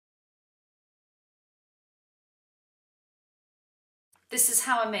This is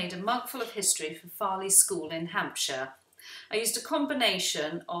how I made a mug full of history for Farleigh School in Hampshire. I used a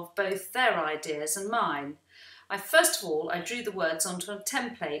combination of both their ideas and mine. First of all, I drew the words onto a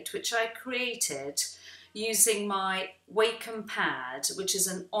template which I created using my Wacom Pad, which is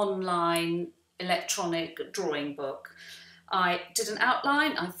an online electronic drawing book. I did an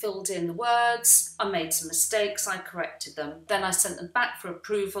outline, I filled in the words, I made some mistakes, I corrected them. Then I sent them back for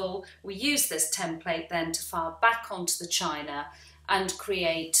approval. We used this template then to file back onto the china and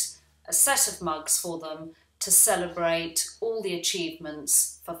create a set of mugs for them to celebrate all the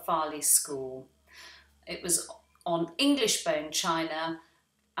achievements for Farleigh School. It was on English bone china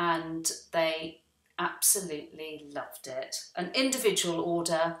and they absolutely loved it. An individual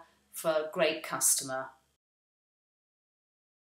order for a great customer.